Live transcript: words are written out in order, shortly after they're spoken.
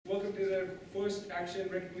first action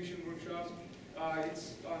recognition workshop.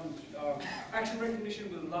 It's on action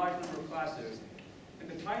recognition with a large number of classes. And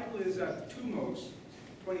the title is TUMOS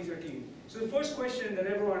 2013. So the first question that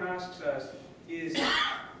everyone asks us is,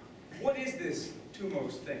 what is this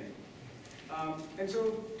TUMOS thing? And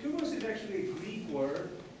so TUMOS is actually a Greek word.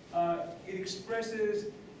 It expresses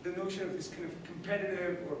the notion of this kind of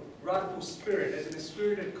competitive or radical spirit as in a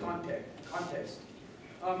spirited contest.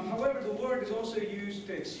 However, the word is also used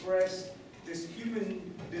to express this human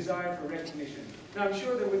desire for recognition. Now, I'm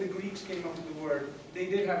sure that when the Greeks came up with the word, they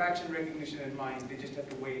did have action recognition in mind. They just have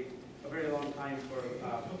to wait a very long time for to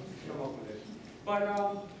come up with it.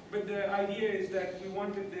 But the idea is that we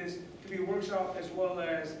wanted this to be a workshop as well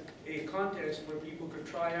as a contest where people could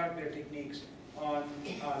try out their techniques on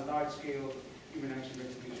large-scale human action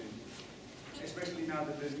recognition, especially now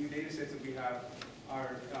that the new data sets that we have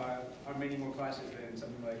are many more classes than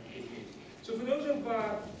something like KP. So for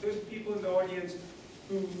those people in the audience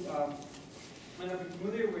who might not be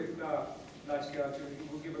familiar with large-scale action,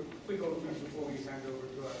 we'll give a quick overview before we hand over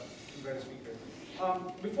to our better speaker.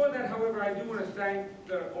 Before that, however, I do want to thank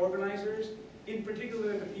the organizers, in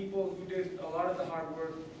particular the people who did a lot of the hard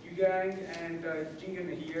work, Yugang and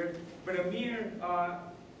Jingan are here, but Amir,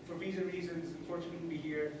 for visa reasons, unfortunately couldn't be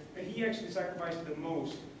here, and he actually sacrificed the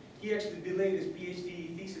most. He actually delayed his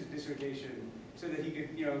PhD thesis dissertation so that he could,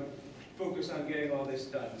 focus on getting all this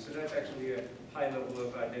done. So that's actually a high level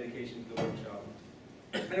of dedication to the workshop.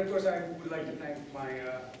 And of course, I would like to thank my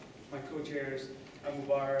co-chairs,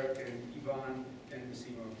 Mubarak and Ivan and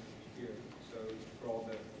Massimo here, so for all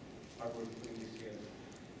the hard work putting this together.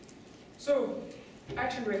 So,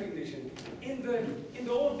 action recognition. In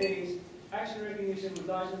the old days, action recognition with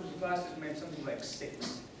large numbers of classes meant something like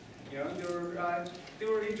 6. There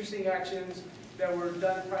were interesting actions that were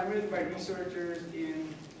done primarily by researchers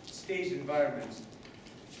in staged environments.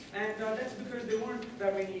 And that's because there weren't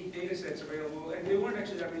that many data sets available, and there weren't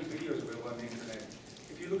actually that many videos available on the internet.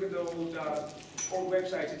 If you look at the old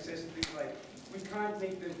websites, it says things like, we can't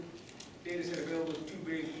make the data set available, it's too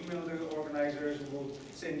big, email the organizers, and we'll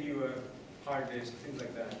send you a hard disk, things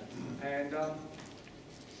like that.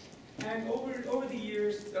 And over the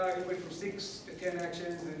years, it went from 6 to 10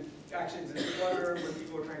 actions in Flutter, where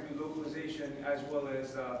people were trying to do localization as well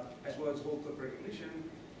as whole clip recognition.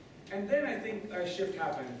 And then I think a shift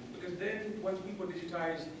happened, because then once people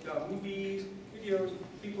digitized movies, videos,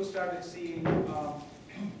 people started seeing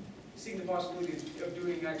the possibility of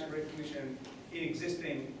doing action recognition in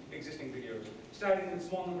existing videos, starting with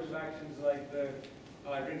small numbers of actions like the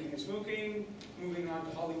drinking and smoking, moving on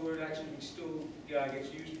to Hollywood action, which still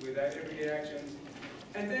gets used with everyday actions,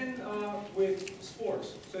 and then with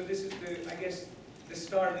sports. So this is the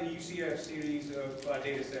start of the UCF series of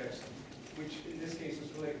data sets, which in this case was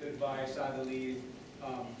collected by Saad Ali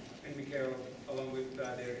and Mikhail, along with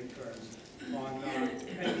their interns.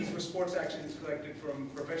 And these were sports actions collected from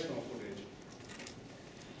professional footage.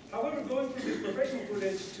 However, going from this professional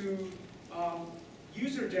footage to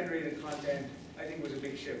user-generated content, I think was a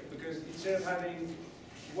big shift, because instead of having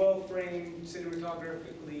well-framed,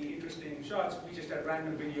 cinematographically interesting shots, we just had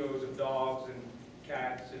random videos of dogs and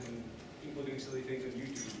cats and people doing silly things on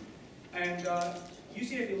YouTube. And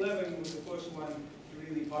UCF 11 was the first one to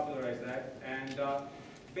really popularize that, and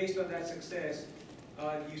based on that success,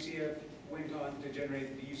 UCF went on to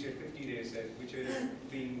generate the UCF 50 dataset, which is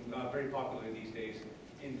being very popular these days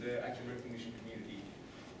in the action recognition community.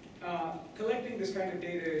 Collecting this kind of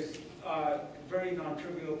data is very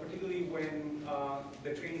non-trivial, particularly when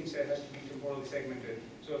the training set has to be temporally segmented.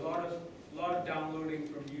 So a lot of downloading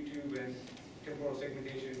from YouTube and temporal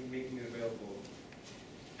segmentation, making it available.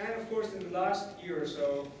 And of course, in the last year or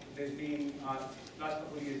so, there's been last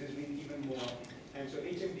couple of years, there's been even more. And so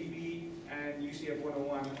HMDB and UCF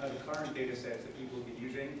 101 are the current data sets that people will be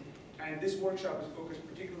using. And this workshop is focused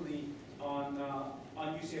particularly on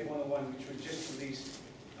UCF 101, which was just released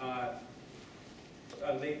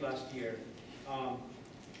late last year,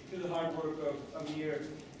 through the hard work of Amir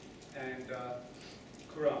and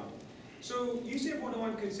Khurram. So UCF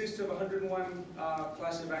 101 consists of 101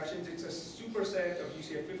 classes of actions. It's a superset of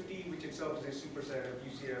UCF 50, which itself is a superset of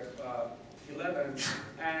UCF 11.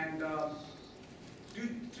 And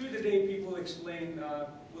through the day, people explain,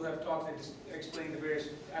 we'll have talks that explain the various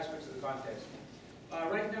aspects of the contest.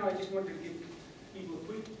 Right now, I just want to give people a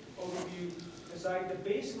quick overview. Aside, the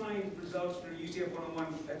baseline results for UCF 101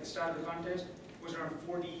 at the start of the contest was around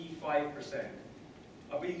 45%.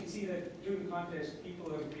 But you can see that during the contest, people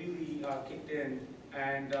have really kicked in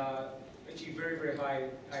and achieved very, very high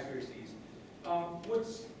accuracies.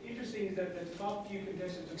 What's interesting is that the top few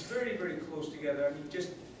contestants are very, very close together. I mean,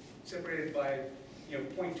 just separated by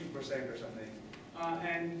 0.2% or something.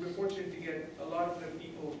 And we're fortunate to get a lot of the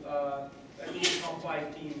people, at least the top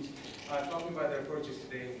 5 teams, talking about their approaches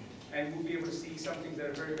today. And we'll be able to see some things that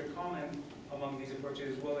are very, very common among these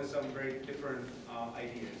approaches, as well as some very different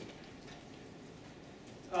ideas.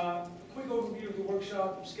 Quick overview of the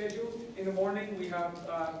workshop schedule. In the morning, we have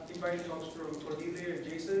invited talks from Cordelia and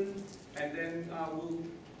Jason, and then we'll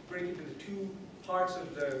break into the 2 parts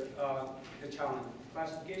of the challenge,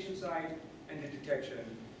 classification side and the detection.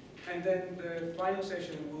 And then the final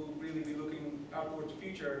session will really be looking out towards the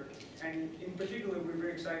future, and in particular, we're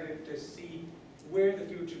very excited to see where the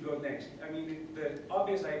field should go next. I mean, the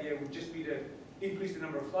obvious idea would just be to increase the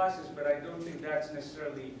number of classes, but I don't think that's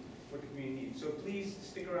necessarily what the community needs. So please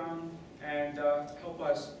stick around and help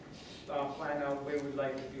us plan out where we'd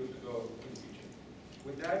like the field to go in the future.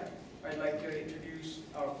 With that, I'd like to introduce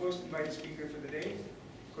our first invited speaker for the day,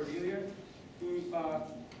 Cordelia,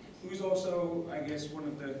 who's also, I guess, one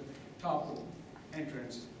of the top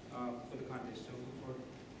entrants for the contest. So look for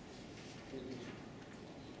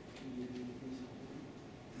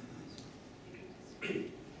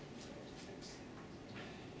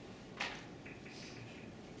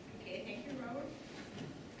Okay, thank you, Robert.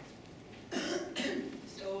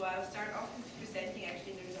 So I'll start off with presenting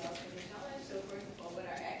actually the results of the challenge. So first of all, what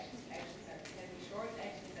are actions? Actions are can be short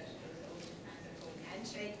actions such as open hands and open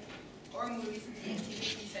handshake, or more recently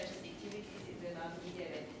activities such as activities in the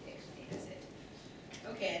non-media event detection data set.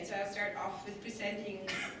 Okay, and so I'll start off with presenting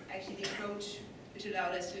actually the approach which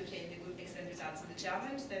allowed us to obtain the good excellent results of the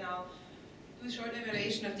challenge. Then I'll do a short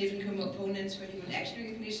evaluation of different components for human action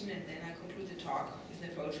recognition, and then I'll conclude the talk with an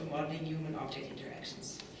approach for modeling human-object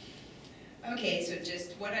interactions. Okay, so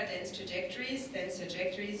just what are dense trajectories? Dense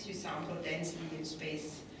trajectories, you sample densely in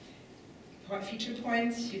space feature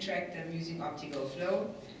points, you track them using optical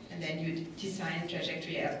flow, and then you design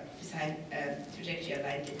trajectory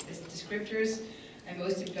aligned descriptors, and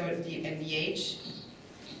most importantly MBH,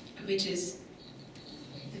 which is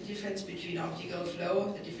the difference between optical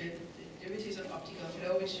flow, the derivatives of optical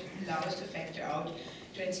flow, which allow us to factor out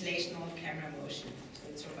translational camera motion. So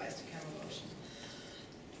it's robust to camera motion.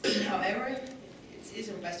 However, it is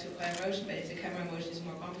robust to camera motion, but if the camera motion is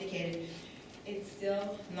more complicated, it's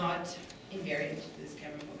still not invariant to this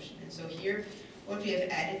camera motion. And so here, what we have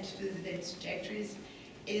added to the dense trajectories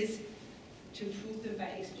is to improve them by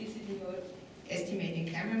explicitly estimating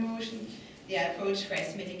camera motion. The approach for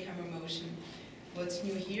estimating camera motion. What's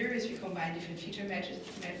new here is we combine different feature matches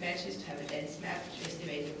to have a dense map to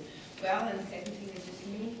estimate them well. And the second thing that is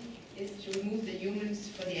new is to remove the humans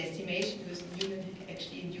for the estimation, because the human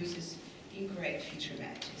actually induces incorrect feature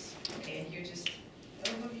matches. Okay, and here just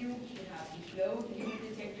overview. We have the flow, the human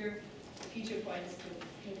detector, the feature points to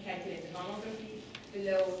calculate the homography,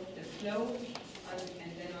 below the flow, and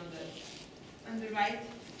then on the right,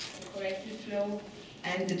 the corrected flow,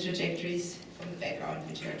 and the trajectories from the background,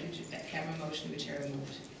 which are due to camera motion, which are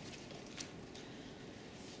removed.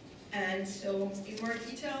 And so, in more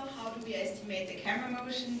detail, how do we estimate the camera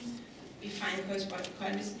motion? We find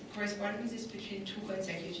correspondences between 2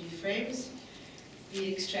 consecutive frames. We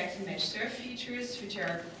extract and match surf features, which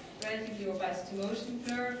are relatively robust to motion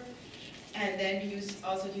blur. And then we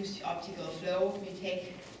also use the optical flow. We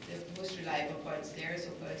take the most reliable points there,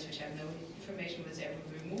 so points which have no information whatsoever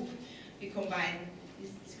we remove. We combine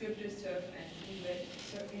these descriptors surf and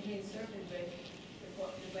enhance surf and the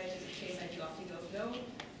wedges chase like the optical flow.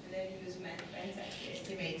 And then we use Mansac to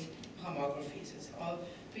estimate homography. So it's all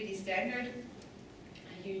pretty standard.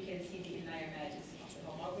 And here you can see the inlier matches of the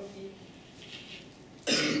homography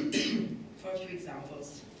for a few examples.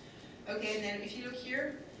 Okay, and then if you look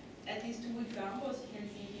here at these 2 examples, you can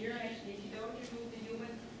see here actually if you don't remove the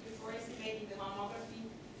human before estimating the homography,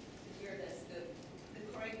 here that's the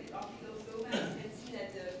correct optical flow map, you can see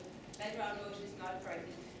that the background motion is not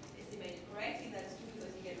correctly estimated correctly. That's true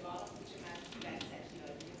because you get a lot of feature matches actually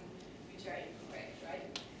on human, which are incorrect, right?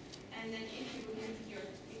 And then if you remove the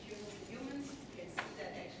humans, you can see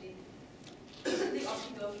that actually the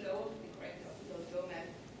optical flow, the correct optical flow map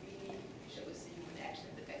really shows the human action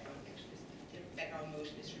and the background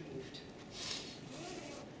motion is removed.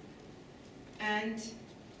 And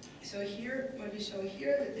so here, what we show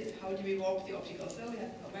here, how do we walk the optical flow? We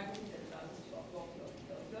have the homography that allows us to walk the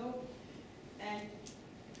optical flow. And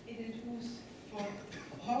it improves for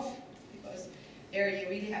HOF, because there you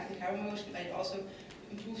really have the camera motion, but it also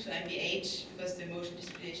improves for MBH, because the motion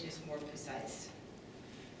distribution is more precise.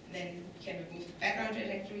 And then we can remove the background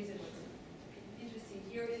trajectories, and what's interesting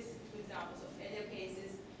here is 2 examples of failure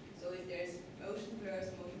cases. So if there's motion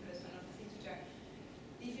blurs, one of the things which are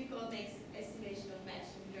difficult, makes estimation of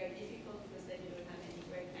matching very difficult, because then you don't have any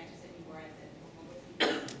correct matches anymore, and then homography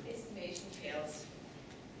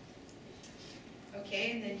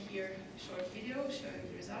Okay, and then here, short video showing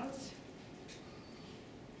the results.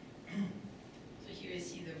 So here you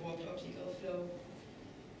see the warped optical flow.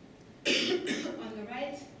 On the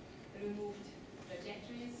right, removed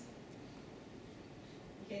trajectories.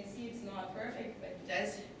 You can see it's not perfect, but it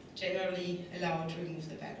does generally allow to remove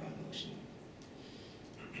the background motion.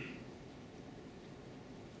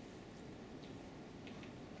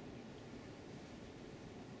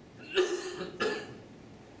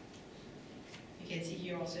 You can see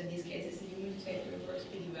here also in these cases the human detector works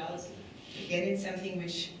pretty well. So again, it's something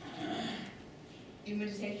which human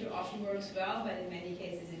detector often works well, but in many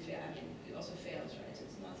cases it also fails, right? So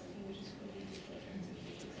it's not something which is completely perfect. So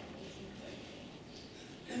here, for example,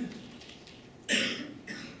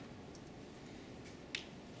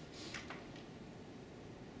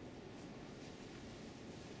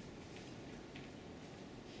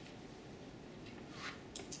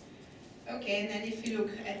 okay, and then if you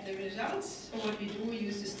look at the results, so what we do, we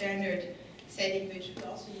use the standard setting which we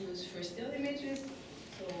also use for still images.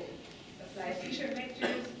 So apply feature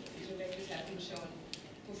vectors. Feature vectors have been shown to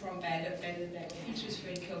perform better features for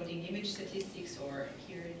encoding image statistics, or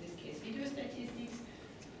here in this case video statistics.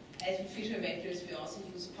 As with feature vectors, we also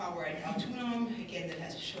use power and autonom. Again, that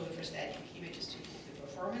has been shown for static images to improve the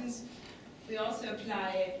performance. We also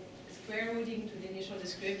apply square rooting to the initial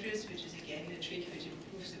descriptors, which is again a trick which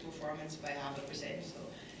improves the performance by 0.5%. So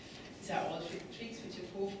these are all tricks which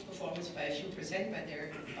improve performance by a few percent, but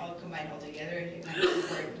they're all combined all together. It might be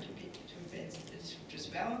important to present the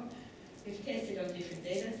descriptors well. We've tested on different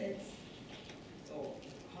data sets, so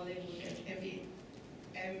Hollywood,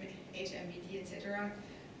 HMBD, etc.,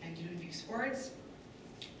 and Ludwig Sports.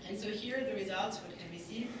 And so here are the results. What can we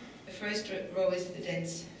see? The first row is the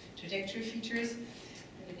dense trajectory features.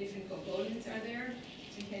 The different components are there.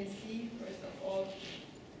 So you can see, first of all,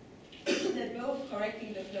 that both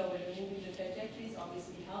correcting the flow and removing the trajectories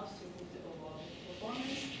obviously helps to improve the overall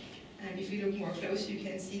performance. And if you look more closely, you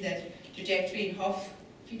can see that trajectory and HOF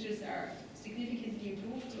features are significantly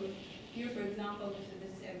improved. So here, for example, this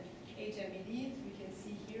is HMED. We can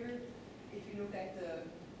see here, if you look at the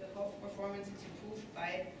HOF performance, it's improved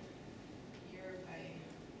by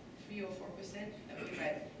 3 or 4%,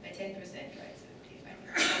 by 10%, right? So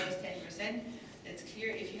almost 10%. That's clear.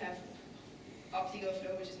 If you have optical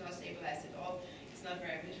flow which is not stabilized at all, it's not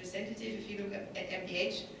very representative. If you look at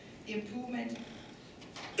MDH, the improvement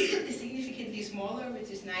is significantly smaller, which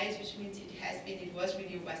is nice, which means it was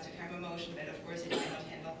really robust to camera motion, but of course it cannot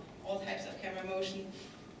handle all types of camera motion.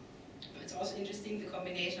 It's also interesting, the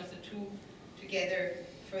combination of the two together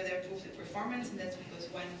further improves the performance, and that's because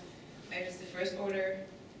one measures the first order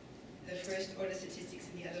statistics,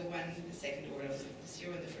 and the other one the second order, the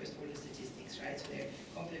zero and the first order statistics, right? So they're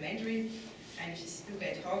complementary. And if you look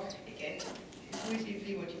at HOG, again,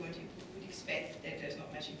 intuitively what you would expect, that there's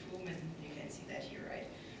not much improvement. You can see that here, right?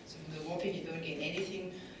 So from the warping, you don't gain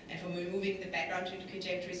anything. And from removing the background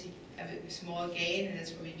trajectories, you have a small gain, and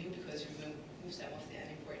that's what we do because we remove some of the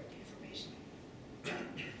unimportant information.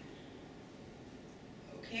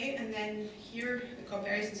 Okay, and then here, the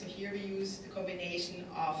comparison. So here we use the combination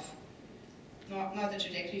of not the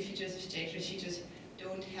trajectory features. The trajectory features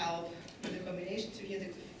don't help with the combination. So here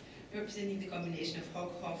representing the combination of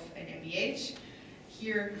HOG, HOF, and MBH.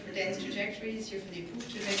 Here for dense trajectories, here for the improved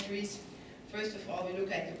trajectories. First of all, we look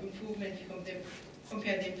at the improvement, we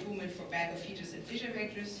compare the improvement for background features and feature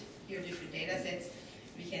vectors. Here are different data sets.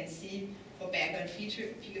 We can see for background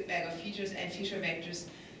features and feature vectors,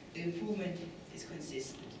 the improvement is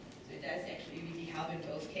consistent. So it does actually really help in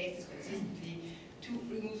both cases consistently to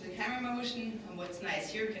remove the camera motion. And what's nice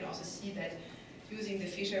here, you can also see that using the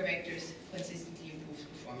feature vectors consistently improves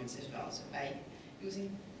performance as well. So by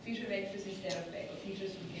using feature vectors instead of background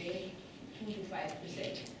features, we gain 2 to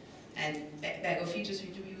 5%. And background features, we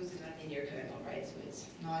do use a non-linear kernel, right? So it's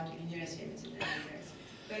not linear, same as in the linear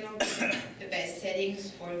kernel. The best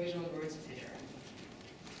settings for visual words, etc.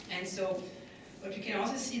 And so, but we can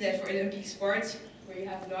also see that for Olympic sports, where you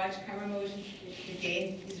have large camera motion, the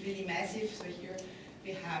gain is really massive. So here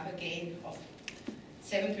we have a gain of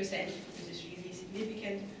 7%, which is really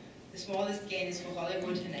significant. The smallest gain is for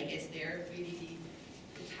Hollywood, and I guess they're really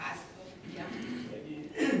the task of, yeah. Maybe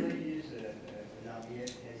use an RBS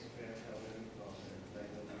test for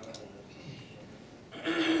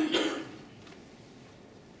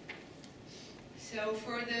So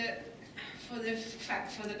for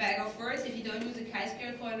the bag of words, if you don't use a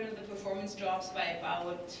chi-square correlate, the performance drops by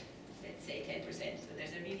about, let's say, 10%. So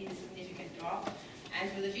there's a really significant drop. And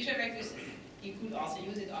for the feature vectors, you could also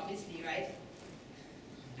use it, obviously, right?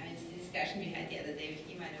 And it's the discussion we had the other day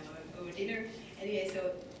with Iman over dinner. Anyway,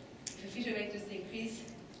 so for feature vectors, the increase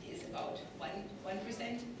is about 1%,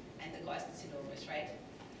 and the cost is enormous, right?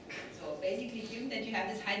 So basically, given that you have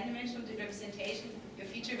this high-dimensional representation, your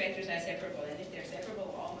feature vectors are separable, and if they're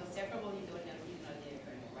separable, almost separable, you don't need an linear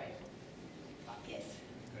kernel, right? Yes.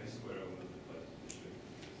 Can I square over the place?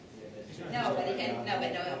 No, but you can. No,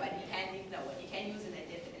 but you can. No, but you can use an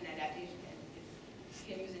adaptive.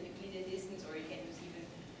 You can use an Euclidean distance, or you can use even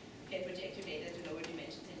project your data to lower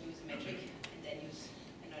dimensions and use a metric, and then use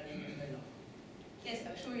a nonlinear kernel. Yes,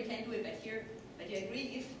 I'm sure you can do it, but here, you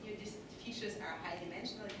agree if your features are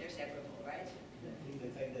high-dimensional, they're separable, right? I think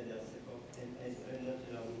the fact that there's and I'm not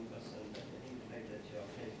an own person, but I think the fact that you are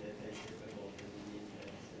saying that they're separable doesn't mean that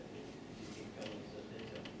you can come with the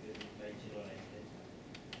data, because it might generalize data.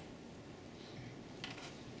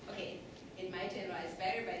 Okay, it might generalize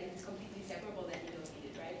better, but if it's completely separable, then you don't need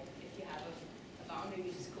it, right? If you have a boundary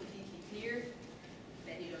which is completely clear,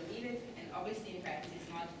 then you don't need it. And obviously, in practice, it's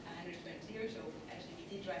not 100% clear. So actually, we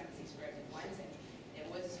did run this experiment once, and there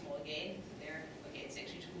was a small gain. So there, okay, it's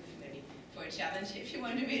actually true maybe for a challenge. If you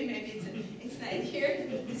want to win, maybe it's nice here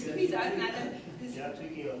to squeeze out another. You are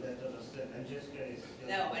tweaking on that other step. I'm just curious.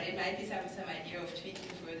 No, but it might be some idea of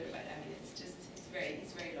tweaking further. But I mean, it's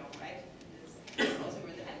very long, right? It's also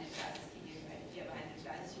where the 100 classes kick in, right? If you have 100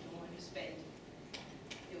 classes, you don't want to spend,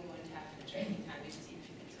 you don't want to have the training time, which is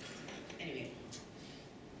infinite. Anyway.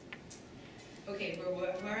 Okay, where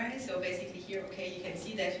were I? So basically here, okay, you can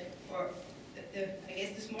see that for I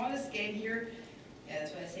guess the smallest game here,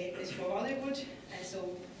 that's what I say, is for Hollywood, and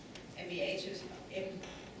so MBH is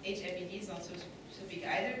HMBD is not so big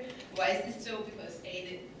either. Why is this so? Because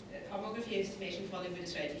the homography estimation for Hollywood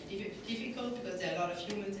is relatively difficult because there are a lot of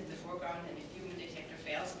humans in the foreground, and if the human detector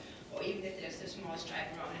fails, or even if there's a small stripe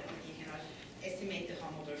around it, you cannot estimate the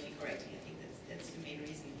homography correctly. I think that's the main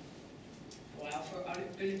reason. While for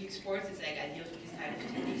Olympic sports, it's like ideal for this kind of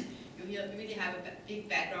techniques. You really have a big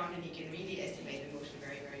background, and you can really estimate the motion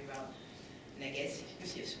very, very well. And I guess if you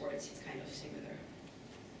see sports, it's kind of similar.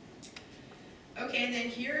 Okay, and then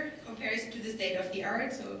here, comparison to the state of the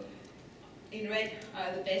art. So in red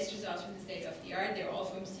are the best results from the state of the art. They're all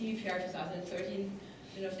from CVPR 2013.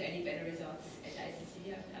 I don't know if there are any better results at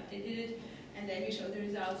ICC. I've updated it. And then we show the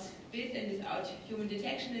results with and without human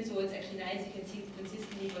detection. And so it's actually nice. You can see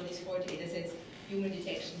consistently for these 4 data sets, human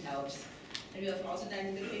detection helps. And we have also done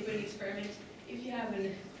in the paper experiment, if you have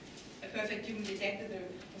a perfect human detector, the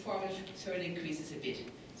performance certainly increases a bit.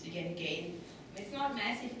 So you can gain, it's not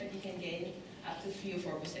massive, but you can gain up to 3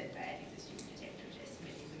 or 4% by adding this human detector to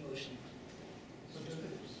estimating the motion. So does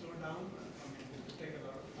it slow down? I mean, does it take a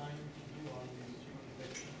lot of time to do all these human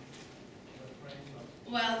detection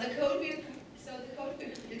frames? Well, the code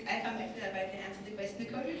I come back to that, but I can answer the question.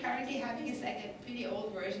 The code we're currently having is like a pretty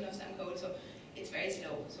old version of some code, so it's very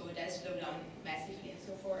slow. So it does slow down massively. And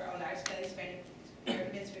so for our large-scale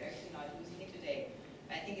experiments, we're actually not using it today.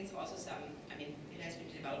 But I think it's also it has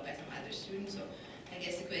been developed by some other students. So I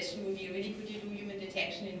guess the question would be, really, could you do human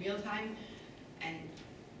detection in real time? And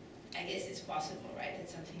I guess it's possible, right?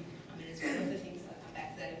 It's something, it's one of the things, I'll come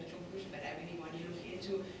back to that in the conclusion, but I really want you to look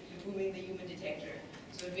into improving the human detector.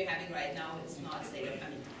 So what we're having right now is not state of, it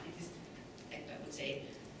is, I would say,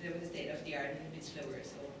 the state of the art and a bit slower.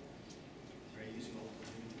 So. Are you using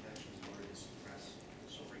multiple human detections in order to suppress?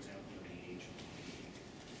 So for example, in the age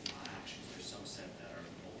of actions, there's some set that are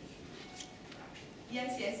multi-human actions.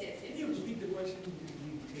 Yes. Can you repeat the question?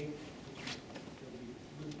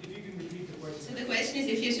 If you can repeat the question. So the question is,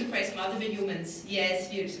 if you suppress multiple humans,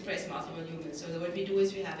 yes, you suppress multiple humans. So what we do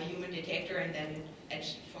is we have a human detector and then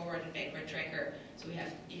edge forward and backward tracker. So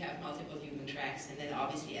you have multiple human tracks, and then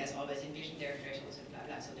obviously, as always in vision, there are thresholds and blah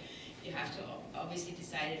blah. So you have to obviously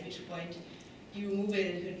decide at which point you remove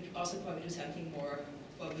it, and you could also probably do something more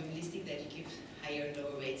probabilistic that you give higher and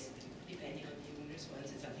lower weights depending on the human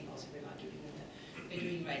response. It's something also we're not doing. We're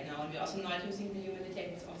doing right now, and we're also not using the human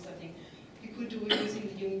detector. It's also something you could do using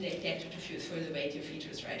the human detector to further weight your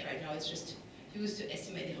features. Right now, it's just used to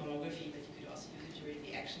estimate the homography, but you could also use it to read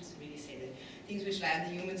the actions to really say that things which lie on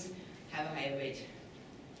the humans have a higher weight.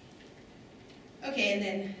 Okay, and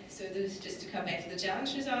then, so this, just to come back to the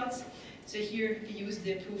challenge results. So here we use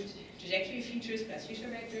the improved trajectory features plus Fisher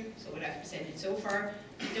vector. So what I've presented so far,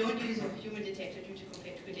 we don't use a human detector due to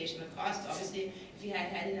computational cost. Obviously, if you had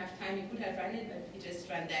had enough time, you could have run it, but we just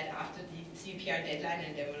ran that after the CVPR deadline,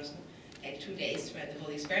 and there was like 2 days to run the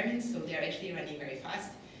whole experiment. So they're actually running very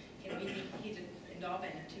fast. You can really heat it up,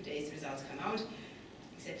 and in 2 days the results come out,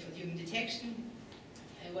 except for the human detection.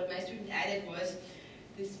 And what my student added was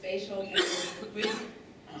this spatial grid,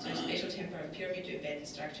 so spatial temporal pyramid to embed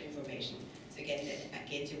structure information. So again, that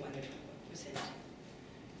gets you 100%.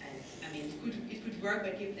 And it could work,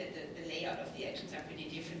 but given that the layout of the actions are pretty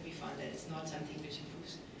different, we found that it's not something which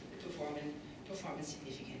improves the performance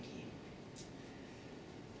significantly.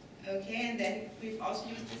 Okay, and then we've also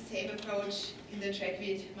used the same approach in the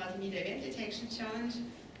TrackWeed multimedia event detection challenge.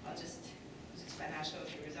 I'll just use this one, I'll show a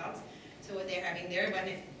few results. So what they're having there,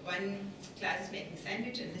 one class is making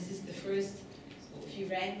sandwich, and this is the first. So if you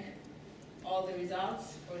rank all the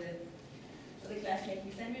results for the class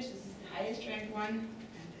making sandwich, this is the highest ranked one,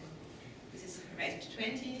 and then this is ranked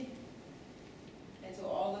 20. And so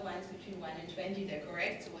all the ones between 1 and 20, they're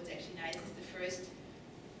correct. So what's actually nice is the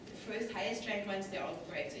first highest ranked ones, they're all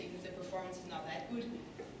correct. So even if the performance is not that good,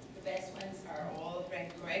 the best ones are all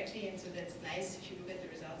ranked correctly, and so that's nice. If you look at the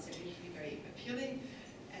results, they're usually very appealing.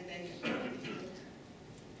 And then if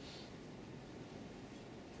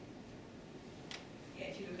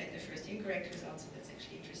you look at the first incorrect results, so that's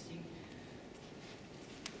actually interesting.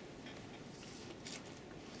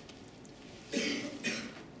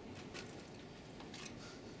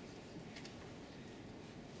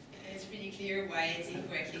 And it's pretty clear why it's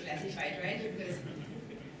incorrectly classified, right? Because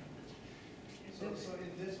So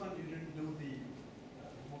in this one, you didn't do the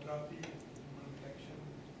homography, human detection?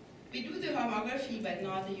 we do the homography, but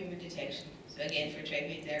not the human detection. So again, for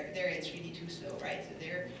TrackWeed, there it's really too slow, right? So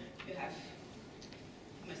there you have,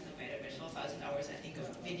 you must know better, but 12,000 hours, I think,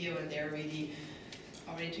 of video, and they're really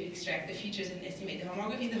already to extract the features and estimate the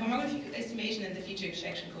homography. The homography estimation and the feature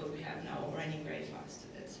extraction code we have now running very fast. So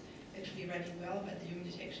that's actually running well, but the human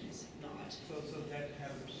detection is not. So that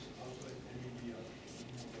helps also in MED.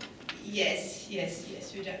 Yes.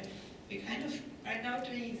 We're kind of right now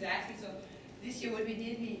doing exactly so. This year what we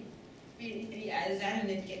did, we added that, and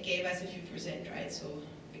it gave us a few percent, right? So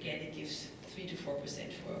again, it gives 3 to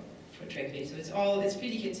 4% for TrackWeed. So it's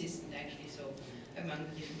pretty consistent actually. So among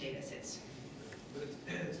the different data sets. But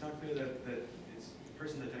it's not clear that it's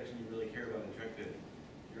person detection you really care about in TrackWeed.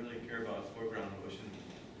 You really care about foreground motion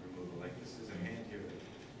removal. Like this is a hand here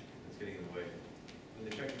that's getting in the way. And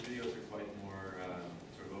the TrackWeed videos are quite more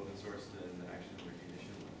sort of open source than the action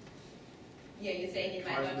recognition ones. Yeah, you're saying it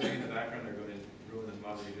might Cars not. moving in the background are going to ruin the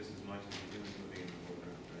model just as much as the humans moving in the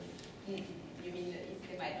foreground, right? You mean that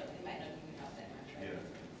they might not even help that much, right? Yeah.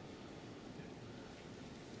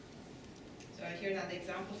 So here's another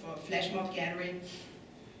example for flash mob gathering.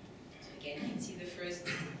 So again, you can see the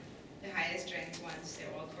highest ranked ones,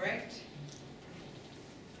 they're all correct.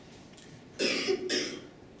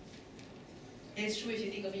 And it's true if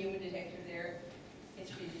you think of a human detector there,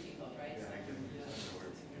 it's pretty difficult, right? Yeah, I can use that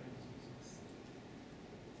word.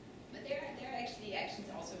 But there are actually actions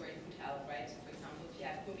also where it could help, right? So for example, if you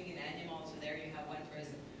have grooming an animal, so there you have one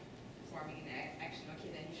person performing an action, okay,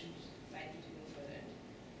 then you should might need to go further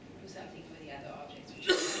and do something for the other objects, which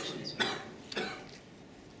is an action as well.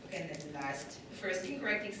 Okay, and then the first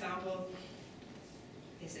incorrect example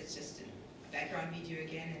is it's just a background video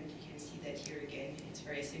again, and you can see that here again, it's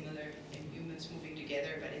very similar in humans moving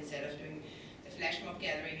together, but instead of doing the flash mob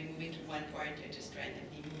gathering and moving to one point, they're just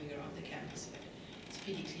randomly moving around the campus. But it's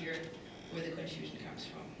pretty clear where the confusion comes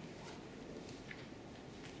from.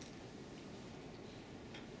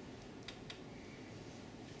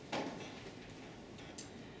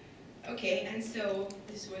 Okay, and so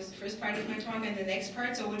this was the first part of my talk, and the next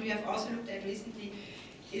part, so what we have also looked at recently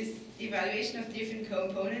is evaluation of different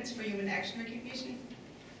components for human action recognition.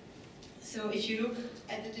 So if you look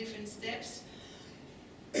at the different steps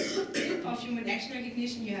of human action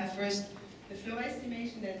recognition, you have first the flow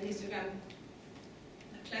estimation, then the histogram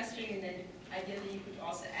clustering, and then ideally you could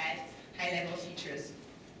also add high-level features.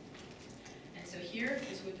 And so here,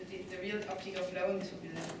 this would be the real optical flow, and this would be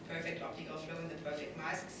the perfect optical flow and the perfect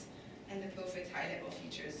masks and the perfect high-level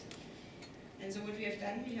features. And so what we have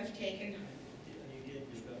done, we have taken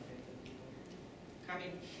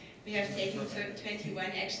we have taken 21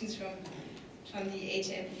 actions from the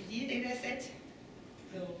HMPD dataset.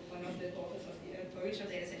 So one of the authors of the original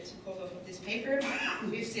dataset is the author of this paper.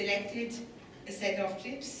 We've selected a set of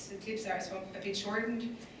clips. The clips are a bit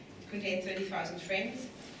shortened, contain 30,000 frames.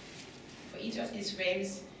 For each of these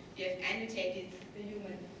frames, we have annotated the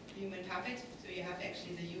human puppet, so you have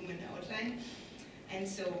actually the human outline. And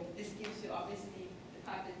so this gives you obviously the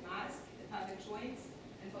puppet mask, the puppet joints,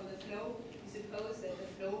 and for the flow, you suppose that the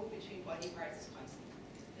flow between body parts is constant.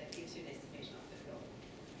 That gives you an estimation of the flow.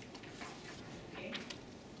 Okay?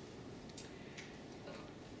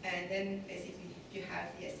 And then basically you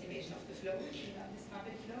have the estimation of the flow, you have this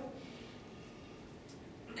puppet flow.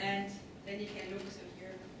 And then you can look, so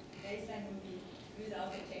here, baseline would be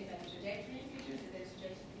without the change and trajectory features, and the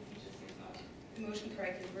trajectory features here is not the motion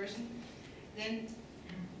corrected version. Then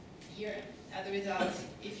here are the results.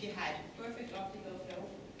 If you had perfect optical flow,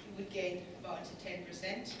 you would gain about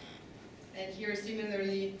 10%. And here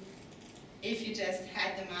similarly, if you just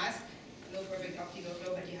had the mask, no perfect optical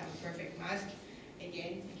flow, but you have a perfect mask,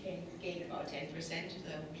 again, you can gain about 10%.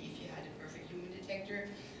 That would be if you had a perfect human detector.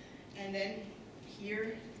 And then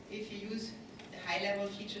here, if you use the high-level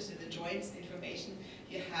features of the joints information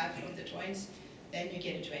you have from the joints, then you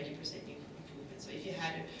get a 20% improvement. So if you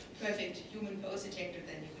had a perfect human pose detector,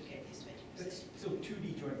 then you would get this 20%. That's, so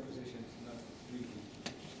 2D joint positions, not 3D.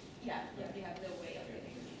 Yeah, we have no way of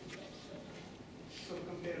getting it. So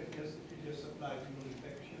compared to just, if you just apply human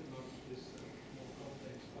detection, not this more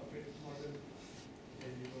complex puppet model,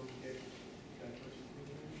 then you don't get that much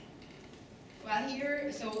improvement. Well,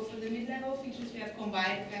 here, so for the mid-level features, we have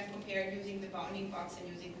compared using the bounding box and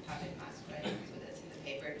using the puppet mask, right? So that's in the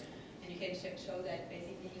paper. And you can show that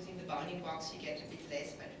basically using the bounding box, you get a bit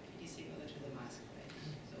less, but pretty similar to the mask, right?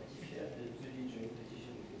 So, If you have the 2D joint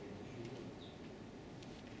position, you can get human.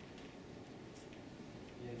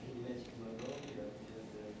 You have kinematic model, you have the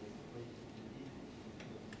quantity.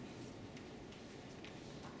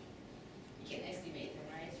 you can estimate them,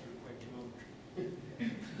 right?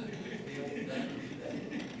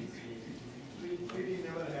 Really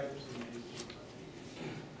never happens in this.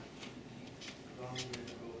 Wrong way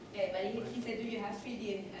to go. Yeah, but he said, do you have 3D?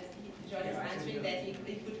 And as John is answering that, he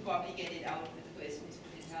could probably get it out, but the question is,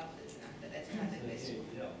 would it help? That's another question.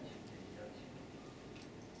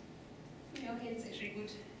 Yeah, okay, it's actually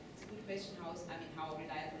good. It's a good question. How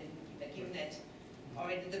reliable it would be, but given that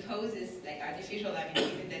already the pose is like artificial,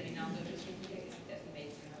 given that we now go to 3D, I guess it doesn't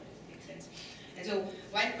make sense. And so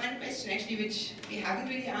one question actually, which we haven't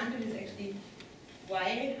really answered, is actually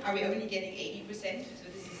why are we only getting 80%? So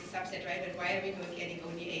this is a subset, right? But why are we getting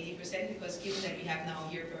only 80%? Because given that we have now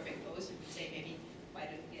here perfect pose, we would say maybe why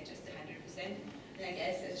don't we get just 100%? And I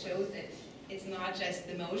guess it shows that it's not just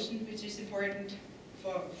the motion which is important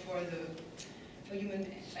for human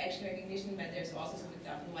action recognition, but there's also some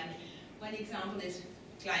example. One example is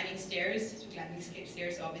climbing stairs. So climbing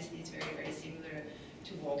stairs obviously is very, very similar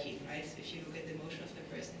to walking, right? So if you look at the motion of the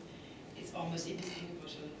person, it's almost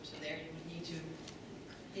indistinguishable. So there you would need to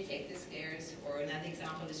detect the stairs. Or another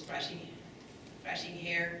example is brushing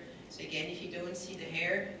hair. So again, if you don't see the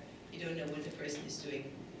hair, you don't know what the person is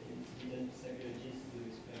doing. Even psychologists do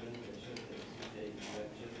experiments that show that if they have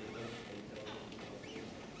just a look and tell them about it.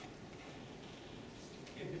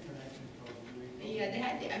 Get different actions probably. Yeah, they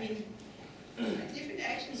had, different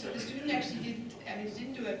actions. So the student actually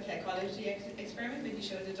didn't do a psychology experiment, but he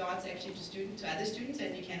showed the dots actually to other students,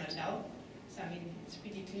 and you cannot tell. So it's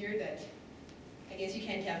pretty clear that, I guess you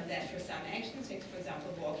can tell that for some actions, like for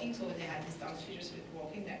example walking. So they had these dots features with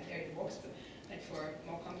walking, that there it walks, but for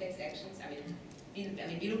more complex actions, we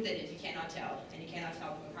looked at it, you cannot tell, and you cannot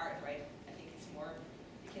tell them apart, right? I think it's more,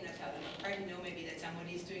 you cannot tell them apart. You know maybe that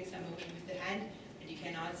somebody is doing some motion with the hand, but you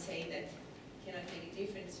cannot say that, you cannot make a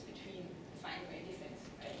difference between, fine grain difference,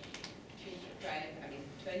 right? Between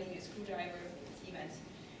turning a screwdriver, Siemens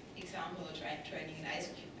example, or turning an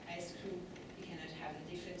ice screw, you cannot have the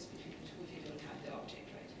difference between the two if you don't have the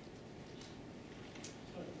object, right?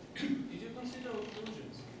 Did you consider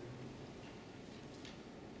occlusions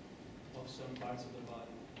of some parts of the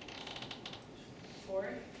body?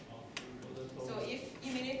 For? So if you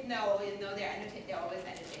no, they're always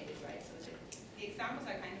annotated, right? So the examples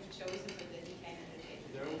are kind of chosen so that you can annotate.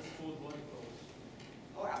 They're all full body pose.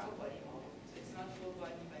 Or upper body model. So it's not full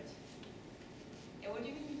body, but what do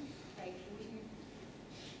you mean? Like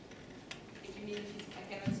if you mean I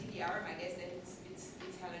cannot see the arm, I guess then it's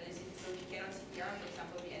Hellenistic. So if you cannot see the arm, for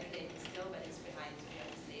example, we annotate it still, but it's behind, so we have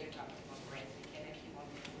this layer top of right? We can actually want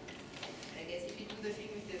to. And I guess if you do the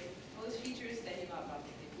thing with the pose features, then you're not about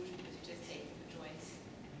the occlusion because you're just taking the joints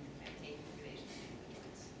and taking the relation between the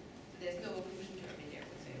joints. So there's no occlusion term in there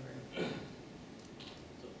whatsoever.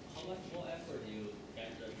 So how much more effort you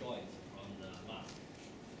get the joints from the mask?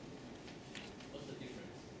 What's the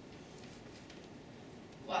difference?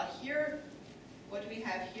 Well, here, what we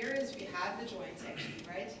have here is we have the joints actually,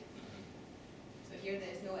 right? So here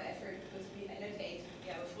there's no effort because we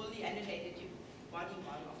have a fully annotated body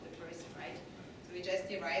model of the person, right? So we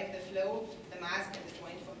just derive the flow, the mask, and the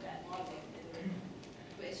joint from that model. And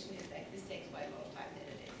the question is like, this takes quite a lot of time to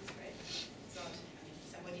annotate this, right? It's not,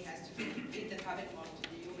 somebody has to fit the puppet model to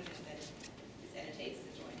the human and then this annotates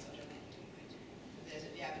the joints automatically, right?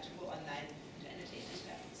 So we have a tool online to annotate these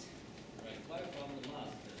patterns. Right, quite from the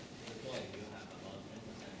mask, the joint you have about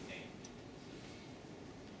 10% gain.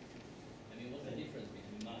 What's the difference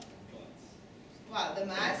between mask and joints? Well, the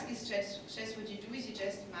mask is just what you do is you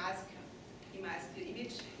just mask the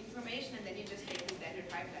image information, and then you just take the standard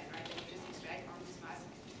pipeline, right? And you just extract on this mask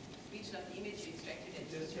region of the image, you extract it and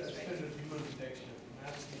Just just right. standard human detection.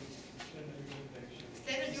 Masking, standard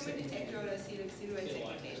human detector or a silhouette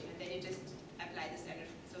segmentation, and then you just apply the standard.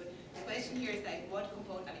 So the question here is like, what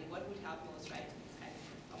component, I mean, what would help most, right? It's kind of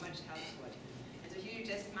how much helps what. And so here you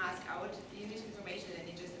just mask out the image information, and then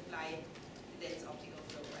you just apply the dense optical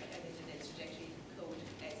flow, right? And then the dense trajectory code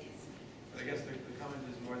as is. But I guess the comment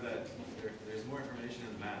is more that there's more information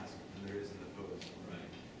in the mask than there is in the pose.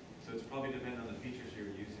 Right. So it's probably dependent on the features you're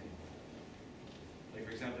using. Like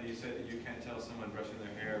for example, you said that you can't tell someone brushing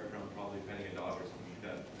their hair from probably petting a dog or something like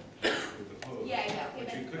that with the pose. Yeah, yeah, okay,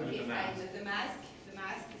 But you could with the fine. mask. The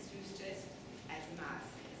mask is used just as a mask,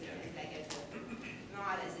 like as a,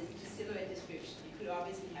 not as a silhouette description. You could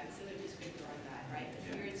obviously have a silhouette descriptor on that, right?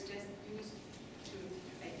 But here it's just used to,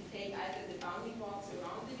 like, to take either the bounding blocks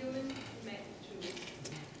around the human, to just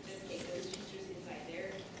take those features inside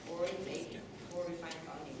there, or make more refined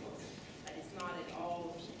bounding blocks. But it's not at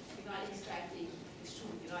all, you're not extracting, it's true,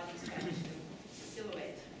 you're not extracting the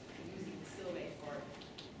silhouette, you're using the silhouette for,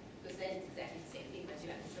 because then it's exactly the same thing, but you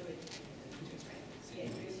have the silhouette features, right? So yeah,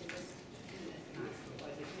 you're just use it as a mask, or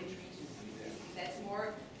the image regions. That's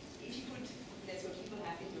more, if you could, that's what people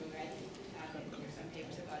have been doing, right? You could have, there's some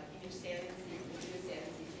papers about image saliency, visual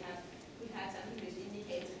saliency. You could have something which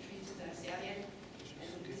indicates which regions are salient, and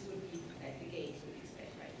this would be like the gate you would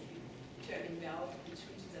expect, right? If you determine well which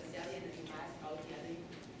regions are salient and you mask out the other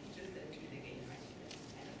features, that would be the gate, right?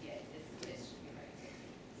 That's kind of, yeah, that's the best, right?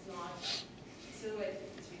 It's not silhouette,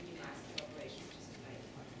 it's really masking operation, which is right.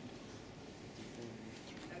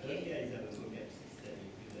 Those Okay. guys have a mocap system.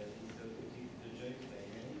 You could have instead of putting the joint by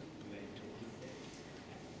hand, you might put it there.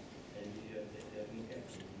 And if you have the mocap,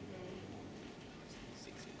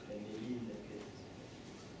 and maybe in that case.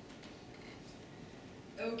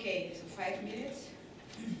 Okay, so 5 minutes.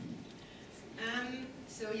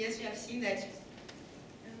 So yes, we have seen that.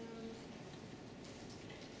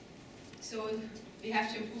 So we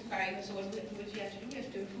have to improve current. So what we have to do, we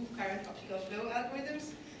have to improve current optical flow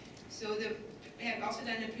algorithms. So we have also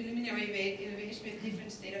done a preliminary evaluation with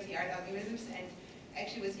different state-of-the-art algorithms. And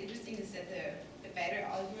actually, what's interesting is that the better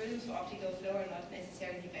algorithms for optical flow are not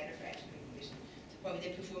necessarily better for action recognition. So probably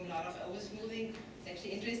they perform a lot of over-smoothing. It's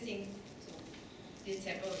actually interesting. So did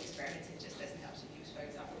several experiments. It just doesn't help to use, for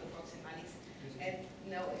example, the Fox and Manix. And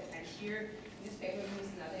no, and here this paper uses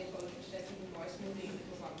another approach which does even more smoothing. The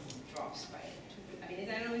performance drops by 2. I mean,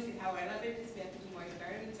 I don't know how relevant it is. We have to do more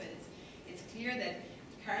experiments, but it's clear that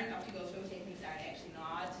current optical flow techniques are actually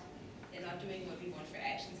they're not doing what we want for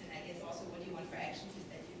actions. And I guess also what you want for actions is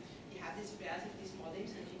that you have this relatively small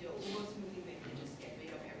limbs, and if you do over smoothing, then you just get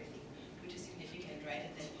rid of everything, which is significant, right?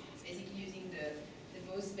 And then basically using the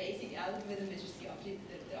most basic algorithm, which is the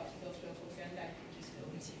optical flow for Fernbach, which is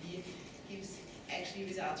OpenCV, gives actually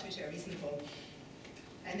results which are reasonable.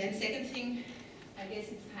 And then second thing, I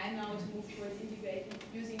guess it's time now to move towards integrating,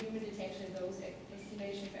 using human detection and those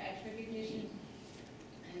estimation for action recognition.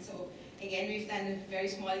 And so again, we've done a very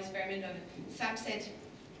small experiment on a subset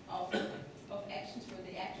of actions where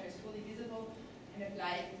the actor is fully visible, and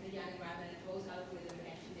applied the Young-Raman and Pose algorithm, and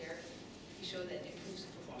actually there we show that it improves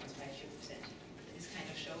the performance by a few percent. This kind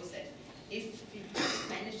of shows that if we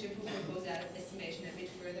manage to improve the Pose estimation a bit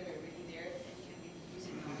further, we're really there, and we can really use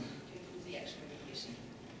it now to improve the action recognition.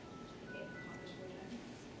 Okay, how much more time?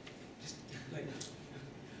 Just like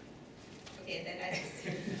Okay, then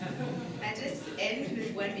I just end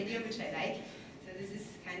with one video which I like. So this is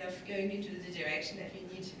kind of going into the direction that we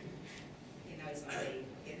need. You know, it's not a,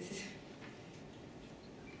 okay, this is,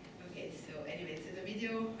 okay, so anyway, so the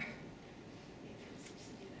video,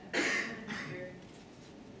 here.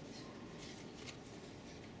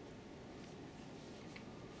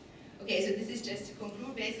 Okay, so this is just to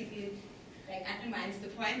conclude, basically, like undermines the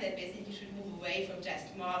point that basically you should move away from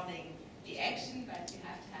just modeling the action, but you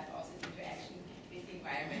have to have also the interaction with the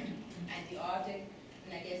environment and the object.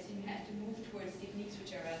 And I guess you have to move towards techniques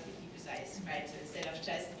which are relatively precise, right? So instead of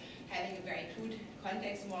just having a very crude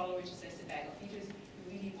context model, which is just a bag of features, you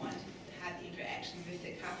really want to have the interaction with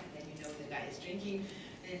the cup, and then you know the guy is drinking.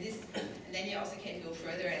 And then you also can go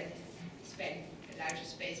further and spend a larger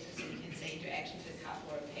space, because you can say interaction with the cup,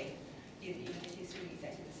 or okay, even if it's doing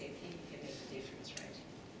exactly the same thing, you can make a difference, right?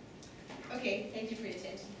 Okay, thank you for your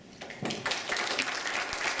attention.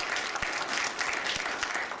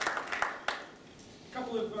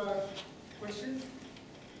 couple of questions.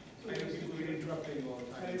 I know people will interrupt you all the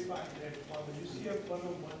time. Clarify that for the UCF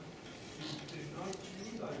 101, you did not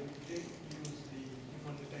use, or you did use the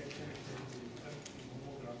human detection and the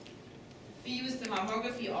mammography? We use the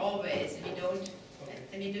mammography always, and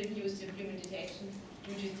Okay. we didn't use the human detection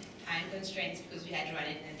due to time constraints, because we had to run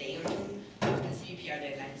it in a day or two after the CVPR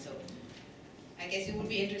deadline. So I guess it would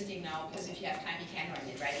be interesting now, because if you have time, you can run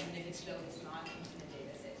it, right? Even if it's slow, it's not infinite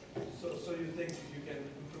data set. So you think you can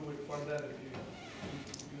improve it further if you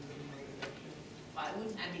use the remote detection? Well,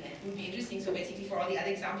 it would be interesting. So basically, for all the other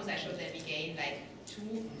examples, I showed that we gain like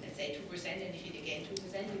let's say 2%, and if you gain 2%, it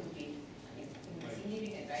would be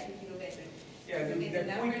significant, right? If you look at it. Yeah, Look at the the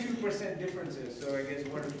numbers. 0.2% differences, so I guess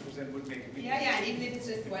 1 or 2% would make a big Yeah, and even if it's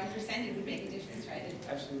just 1%, it would make a difference, right?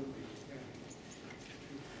 Absolutely. Yeah.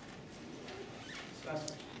 Last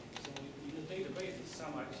question. So in the database,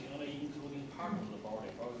 some actually only including part of the body,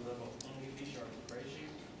 for example, only facial expression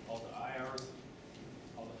or the IRs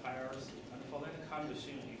or the hairs. And for that kind of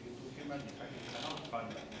thing, if you do human detection, you cannot find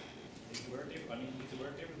that. It's very different. It's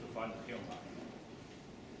very difficult to find the human.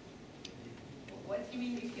 What do you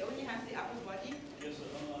mean if you only have the upper body? Yes,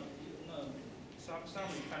 some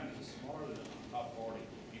kind is smaller than upper body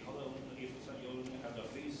because if you only have the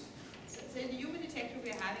face. So the human detector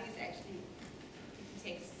we're having is actually, it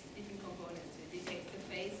detects different components. It detects the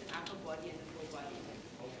face, the upper body, and the full body.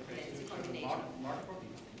 And it's a combination. Multiple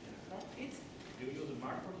detector. It's, Do you use a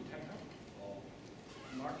multiple detector or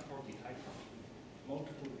multiple detector?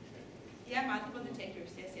 Multiple detector. yeah, multiple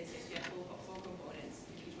detectors. Yes. You have four components.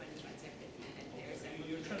 Each one is run separately. And there is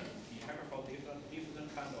You turn detector for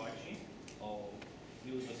different kind of action or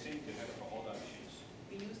use the same detector for all the actions?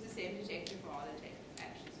 we use the same detector for all the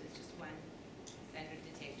actions. So it's just one standard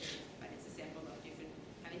detector, but it's a sample of different.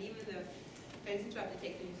 I mean, even the face interrupt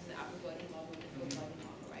detector uses the upper body model and the full body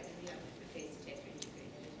model, right? And we have the face detector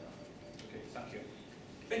integrated as well. Okay, thank you.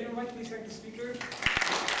 Thank you very much. Please thank the speaker.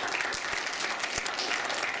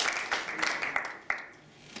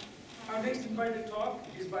 Our next invited talk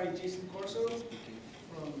is by Jason Corso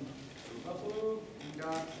from Buffalo.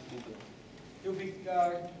 And, he'll be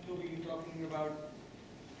talking about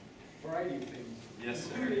a variety of things, Yes,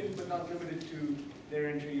 sir. including but not limited to their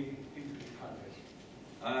entry into the contest.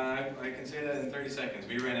 I can say that in 30 seconds.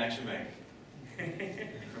 We ran Action Bank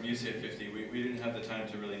from UCF 50. We didn't have the time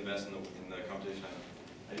to really invest in the competition.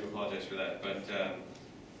 I do apologize for that, but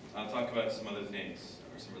I'll talk about some other things,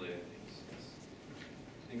 or some related things, yes.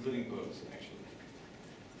 Including books, actually.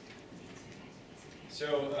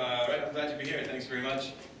 So, right, I'm glad to be here. Thanks very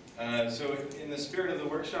much. So, in the spirit of the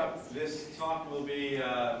workshop, this talk will be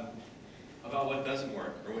about what doesn't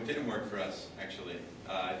work, or what didn't work for us, actually.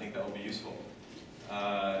 I think that will be useful.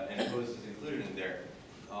 And pose is included in there.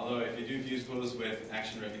 Although if you do use pose with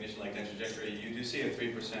action recognition like that trajectory, you do see a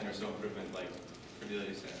 3% or so improvement like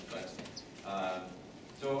Cordelia said. But,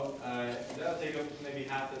 that'll take up maybe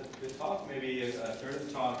half the talk, maybe a third of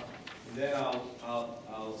the talk. And then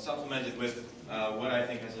I'll supplement it with what I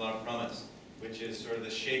think has a lot of promise, which is sort of the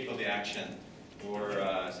shape of the action or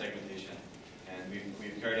segmentation. And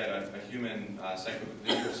we've carried out a human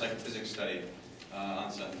psychophysics study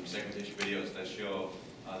on some segmentation videos that show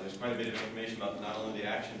there's quite a bit of information about not only the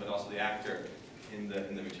action but also the actor in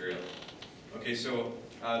the material. Okay, so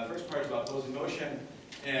the first part is about pose in motion,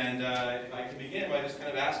 and if I can begin by just kind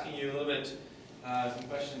of asking you a little bit some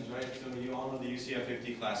questions, right? So you all know the UCF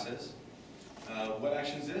 50 classes. What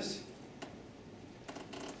action is this?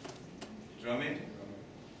 Drumming?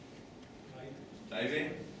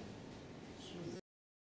 Diving?